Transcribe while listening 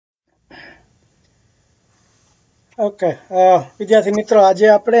Okay વિદ્યાર્થી મિત્રો, આજે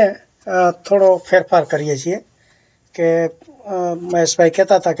આપણે થોડો ફેરફાર કરીએ છીએ કે મહેશભાઈ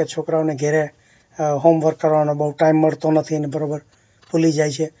કહેતા હતા કે છોકરાઓને ઘેરે હોમવર્ક કરવાનો બહુ ટાઈમ મળતો નથી અને બરાબર ભૂલી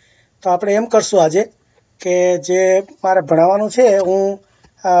જાય છે. તો આપણે એમ કરશું આજે કે જે મારે ભણાવવાનું છે હું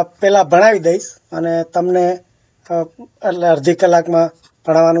પહેલાં ભણાવી દઈશ અને તમને એટલે અડધી કલાકમાં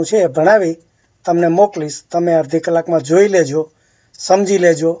ભણાવવાનું છે એ ભણાવી તમને મોકલીશ. તમે અડધી કલાકમાં જોઈ લેજો, સમજી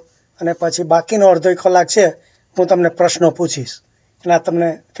લેજો અને પછી બાકીનો અડધો કલાક છે હું તમને પ્રશ્નો પૂછીશ. એના તમને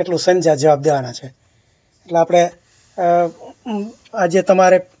કેટલું સમજ્યા જવાબ દેવાના છે. એટલે આપણે આજે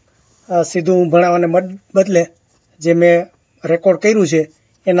તમારે સીધું ભણાવવાને બદલે જે મેં રેકોર્ડ કર્યું છે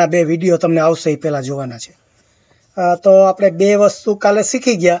એના 2 વિડીયો તમને આવશે એ પહેલાં જોવાના છે. તો આપણે 2 વસ્તુ કાલે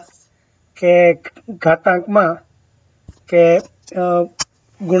શીખી ગયા કે ઘાતાંકમાં કે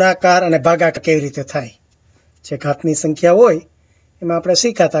ગુણાકાર અને ભાગાકાર કેવી રીતે થાય. જે ઘાતની સંખ્યા હોય એમાં આપણે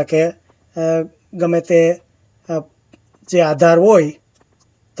શીખ્યા હતા કે ગમે તે જે આધાર હોય,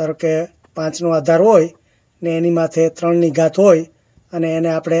 ધારો કે 5નો આધાર હોય ને એની માથે 3ની ઘાત હોય અને એને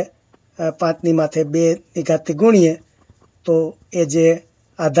આપણે 5ની માથે 2ની ઘાતથી ગુણીએ તો એ જે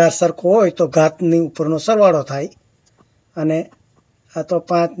આધાર સરખો હોય તો ઘાતની ઉપરનો સરવાળો થાય. અને આ તો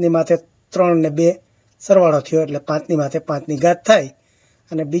 5ની માથે 3 ને 2 સરવાળો થયો એટલે 5ની માથે 5ની ઘાત થાય.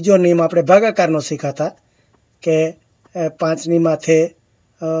 અને બીજો નિયમ આપણે ભાગાકારનો શીખાતા કે 5ની માથે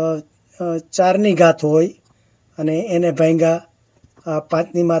 4ની ઘાત હોય અને એને ભાગ્યા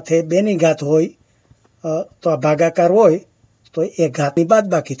 5ની માથે 2ની ઘાત હોય તો આ ભાગાકાર હોય તો એ ઘાતની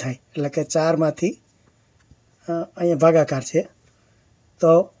બાદબાકી થાય. એટલે કે 4માંથી અહીંયા ભાગાકાર છે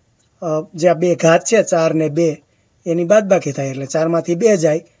તો જે આ 2 ઘાત છે 4 ને 2 એની બાદબાકી થાય એટલે 4માંથી 2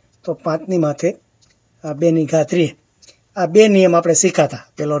 જાય તો 5ની માથે 2ની ઘાત રહે. આ 2 નિયમ આપણે શીખાતા,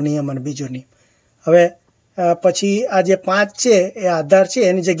 પહેલો નિયમ અને બીજો નિયમ. હવે પછી આ જે 5 છે એ આધાર છે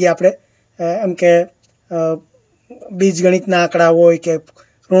એની જગ્યાએ આપણે એમ કે બીજગણિતના આંકડા હોય કે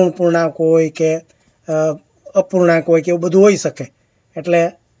ઋણ પૂર્ણાંક હોય કે અપૂર્ણાંક હોય કે એવું બધું હોઈ શકે. એટલે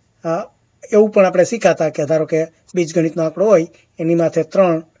એવું પણ આપણે શીખાતા કે ધારો કે બીજગણિતનો આંકડો હોય એની માથે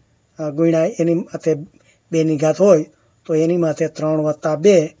 3 ગુણ્યા એની માથે 2ની ઘાત હોય તો એની માથે 3 વત્તા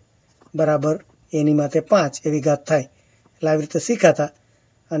 2 બરાબર એની માથે 5 એવી ઘાત થાય. એટલે આવી રીતે શીખાતા.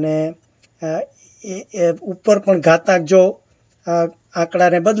 અને એ ઉપર પણ ઘાતાંક જો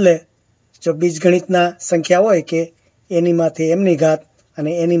આંકડાને બદલે જો બીજગણિતના સંખ્યા હોય કે એની માથે એમની ઘાત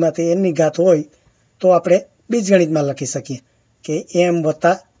અને એની માથે એનની ઘાત હોય તો આપણે બીજગણિતમાં લખી શકીએ કે m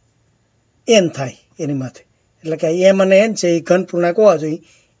વત્તા n થાય એની માથે. એટલે કે m અને n છે એ ઘન પૂર્ણાંક હોવા જોઈએ.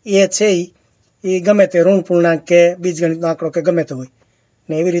 એ છે એ ગમે તે ઋણ પૂર્ણાંક કે બીજગણિતનો આંકડો કે ગમે તે હોય.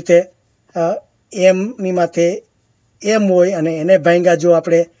 ને એવી રીતે mની માથે m હોય અને એને ભાગ્યા જો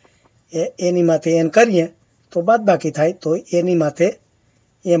આપણે એની માથે n કરીએ તો બાદબાકી થાય તો એની માથે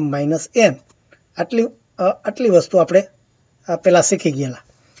m માઇનસ n. આટલી વસ્તુ આપણે પહેલાં શીખી ગયેલા.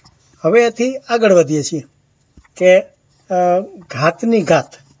 હવે એથી આગળ વધીએ છીએ કે ઘાતની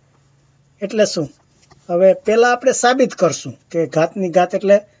ઘાત એટલે શું. હવે પહેલાં આપણે સાબિત કરશું કે ઘાતની ઘાત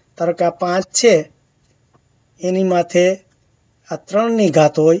એટલે ધારો કે આ 5 છે એની માથે આ 3ની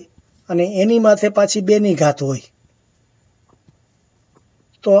ઘાત હોય અને એની માથે પાછી 2ની ઘાત હોય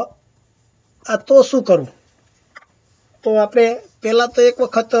તો આ તો શું કરવું. તો આપણે પહેલાં તો એક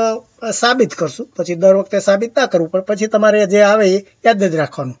વખત સાબિત કરશું, પછી દર વખતે સાબિત ના કરવું પણ પછી તમારે જે આવે એ યાદ જ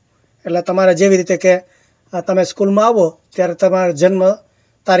રાખવાનું. એટલે તમારે જેવી રીતે કે તમે સ્કૂલમાં આવો ત્યારે તમારા જન્મ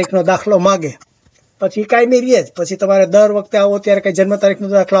તારીખનો દાખલો માગે, પછી કાયમી રહે જ. પછી તમારે દર વખતે આવો ત્યારે કંઈ જન્મ તારીખનો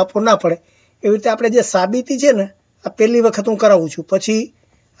દાખલો આપવો ના પડે. એવી રીતે આપણે જે સાબિતી છે ને આ પહેલી વખત હું કરાવું છું, પછી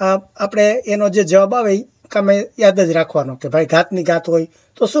આપણે એનો જે જવાબ આવે એ કામે યાદ જ રાખવાનો કે ભાઈ ઘાતની ઘાત હોય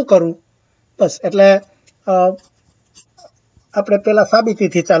તો શું કરવું. બસ એટલે આપણે પહેલાં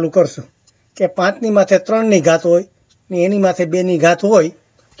સાબિતીથી ચાલુ કરશું કે 5ની માથે 3ની ઘાત હોય ને એની માથે 2ની ઘાત હોય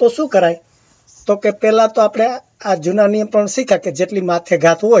તો શું કરાય. તો કે પહેલાં તો આપણે આ જૂના નિયમ પણ શીખ્યા કે જેટલી માથે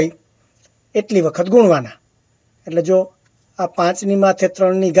ઘાત હોય એટલી વખત ગુણવાના. એટલે જો આ 5ની માથે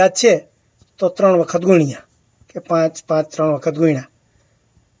 3ની ઘાત છે તો 3 વખત ગુણ્યા કે 5 5 3 વખત ગુણ્યા.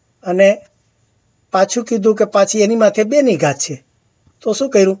 અને પાછું કીધું કે પાછી એની માથે 2ની ઘાત છે તો શું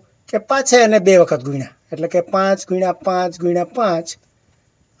કર્યું કે પાછા એને 2 વખત ગુણ્યા. એટલે કે 5 ગુણ્યા 5 ગુણ્યા 5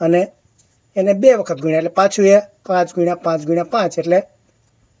 અને એને 2 વખત ગુણ્યા એટલે પાછું એ 5 ગુણ્યા 5 ગુણ્યા 5 એટલે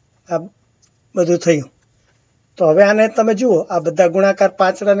આ બધું થયું. તો હવે આને તમે જુઓ આ બધા ગુણાકાર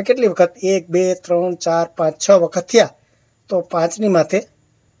 5 કેટલી વખત 1 2 3 4 5 6 વખત થયા તો 5ની માથે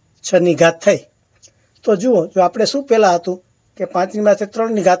 6ની ઘાત થઈ. તો જુઓ જો આપણે શું પહેલાં હતું કે 5ની માથે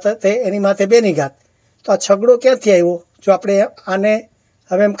 3ની ઘાત થઈ એની માથે 2ની ઘાત. તો આ છગડો ક્યાંથી આવ્યો. જો આપણે આને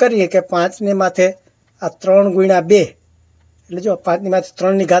હવે એમ કરીએ કે 5ની માથે આ 3 ગુણ્યા 2 એટલે જો 5ની માથે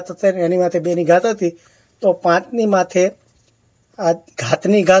 3ની ઘાત હતી એની માથે 2ની ઘાત હતી તો 5ની માથે આ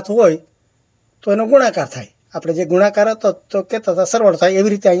ઘાતની ઘાત હોય તો એનો ગુણાકાર થાય. આપણે જે ગુણાકાર હતો તો કહેતા હતા સરવાળો થાય,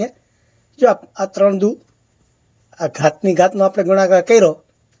 એવી રીતે અહીંયા જો આ 3 દુ આ ઘાતની ઘાતનો આપણે ગુણાકાર કર્યો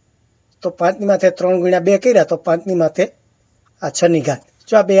તો 5ની માથે 3 ગુણ્યા 2 કર્યા તો 5ની માથે આ 6ની ઘાત.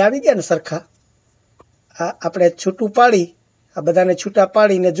 જો આ બે આવી ગયા ને સરખા, આ આપણે છૂટું પાડી આ બધાને છૂટા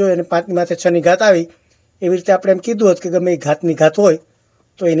પાડીને જોઈએ અને 5ની માથે 6ની ઘાત આવી, એવી રીતે આપણે એમ કીધું હતું કે ગમે એ ઘાતની ઘાત હોય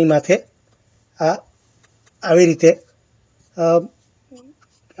તો એની માથે આ આવી રીતે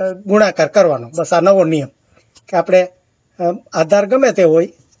ગુણાકાર કરવાનો. બસ આ નવો નિયમ કે આપણે આધાર ગમે તે હોય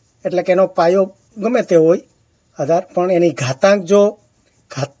એટલે કે એનો પાયો ગમે તે હોય આધાર, પણ એની ઘાતાંક જો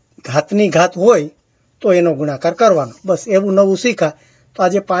ઘાતની ઘાત હોય તો એનો ગુણાકાર કરવાનો. બસ એવું નવું શીખા. તો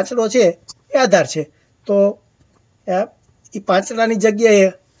આ જે પાંચડો છે એ આધાર છે, તો એ પાંચડાની જગ્યાએ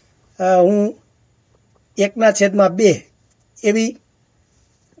હું 1/2 એવી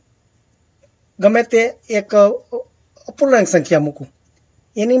ગમે તે એક અપૂર્ણાંક સંખ્યા મૂકું,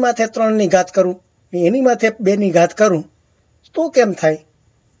 એની માથે 3ની ઘાત કરું, એની માથે 2ની ઘાત કરું તો કેમ થાય?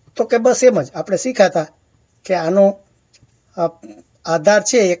 તો કે બસ એમ જ આપણે શીખાતા કે આનો આધાર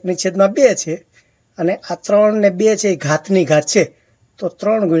છે 1/2 છે અને આ 3 ને 2 છે એ ઘાતની ઘાત છે, તો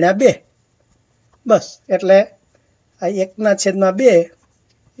 3 ગુણ્યા 2. બસ એટલે આ 1/2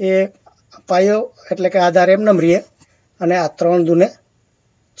 એ પાયો એટલે કે આધાર એમનેમ રહે અને આ 3 દુને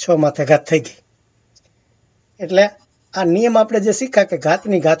 6 માથે ઘાત થઈ ગઈ. એટલે આ નિયમ આપણે જે શીખ્યા કે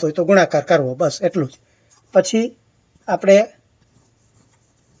ઘાતની ઘાત હોય તો ગુણાકાર કરવો, બસ એટલું જ. પછી આપણે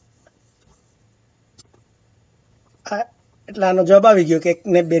એટલે આનો જવાબ આવી ગયો કે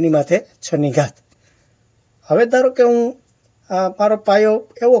 1 ને 2ની માથે 6ની ઘાત. હવે ધારો કે હું મારો પાયો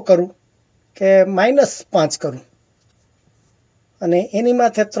એવો કરું કે -5 કરું અને એની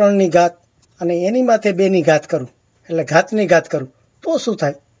માથે 3ની ઘાત અને એની માથે 2ની ઘાત કરું, એટલે ઘાતની ઘાત કરું તો શું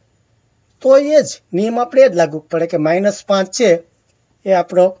થાય? તો એ જ નિયમ આપણે એ જ લાગુ પડે કે -5 છે એ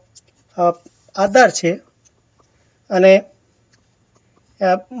આપણો આધાર છે અને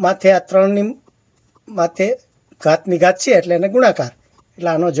માથે આ 3ની માથે ઘાતની ઘાત છે એટલે એને ગુણાકાર, એટલે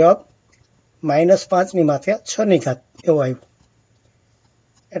આનો જવાબ -5ની માથે 6ની ઘાત એવો આવ્યો.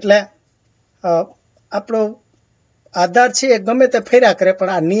 એટલે આપણો આધાર છે એ ગમે તે ફેર્યા કરે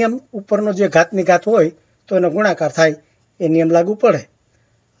પણ આ નિયમ ઉપરનો જે ઘાતની ઘાત હોય તો એનો ગુણાકાર થાય, એ નિયમ લાગુ પડે.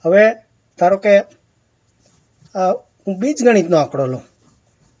 હવે ધારો કે હું બીજગણિતનો આંકડો લઉં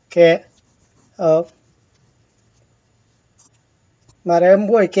કે મારે એમ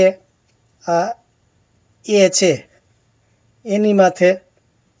હોય કે આ એ છે એની માથે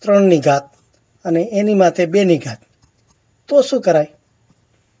 3ની ઘાત અને એની માથે 2ની ઘાત, તો શું કરાય?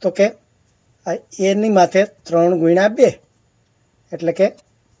 તો કે આ એની માથે 3 ગુણ્યા 2 એટલે કે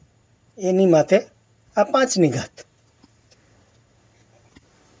એની માથે આ 5ની ઘાત.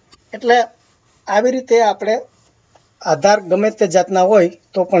 એટલે આવી રીતે આપણે આધાર ગમે તે જાતના હોય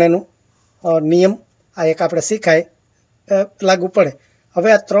તો પણ એનું નિયમ આ એક આપણે શીખાય લાગુ પડે. હવે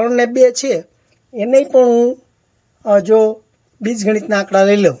આ 3 ને 2 છે એને પણ હું જો બીજગણિતના આંકડા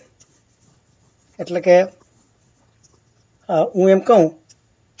લઈ લઉં, એટલે કે હું એમ કહું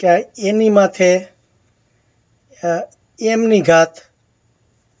કે એની માથે mની ઘાત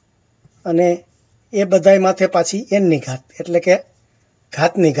અને એ બધાય માથે પાછી nની ઘાત એટલે કે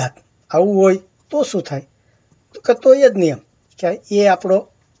ઘાતની ઘાત, આવું હોય તો શું થાય? તો કે તો એ જ નિયમ કે એ આપણો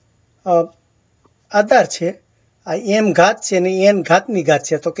આધાર છે, આ m ઘાત છે ને n ઘાતની ઘાત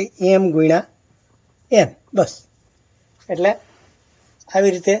છે, તો કે m ગુણ્યા n. બસ એટલે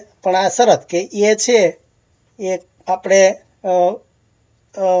આવી રીતે. પણ આ શરત કે એ છે એ આપણે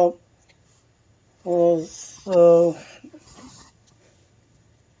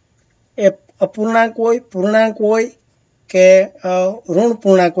એ અપૂર્ણાંક હોય, પૂર્ણાંક હોય કે ઋણ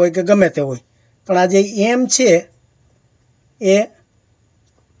પૂર્ણાંક હોય કે ગમે તે હોય, પણ આ જે m છે એ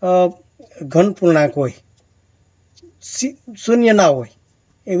ઘન પૂર્ણાંક હોય, શૂન્ય ના હોય.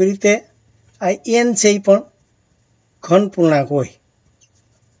 એવી રીતે આ n છે એ પણ ઘન પૂર્ણાંક હોય.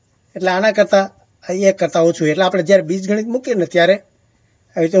 એટલે આના કરતાં એ કરતાં ઓછું. એટલે આપણે જ્યારે બીજગણિત મૂકીએ ને ત્યારે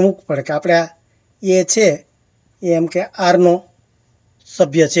આવી રીતે મૂકવું પડે કે આપણે આ એ છે એ એમ કે આરનો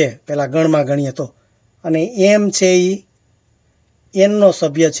સભ્ય છે, પેલા ગણમાં ગણીએ તો, અને એમ છે એ એનનો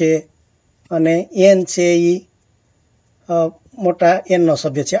સભ્ય છે અને એન છે એ મોટા એનનો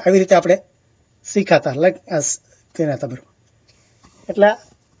સભ્ય છે. આવી રીતે આપણે શીખાતા ગણાતા બરાબર. એટલે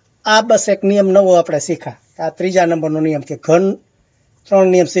આ બસ એક નિયમ નવો આપણે શીખા. આ ત્રીજા નંબરનો નિયમ કે ઘન 3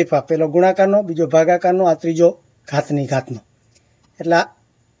 નિયમ શીખવા. પહેલો ગુણાકારનો, બીજો ભાગાકારનો, આ ત્રીજો ઘાતની ઘાતનો. એટલે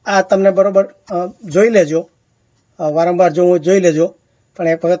આ તમને બરાબર જોઈ લેજો, વારંવાર જોઈ લેજો, પણ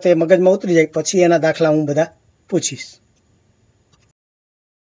એક વખત એ મગજમાં ઉતરી જાય પછી એના દાખલા હું બધા પૂછીશ.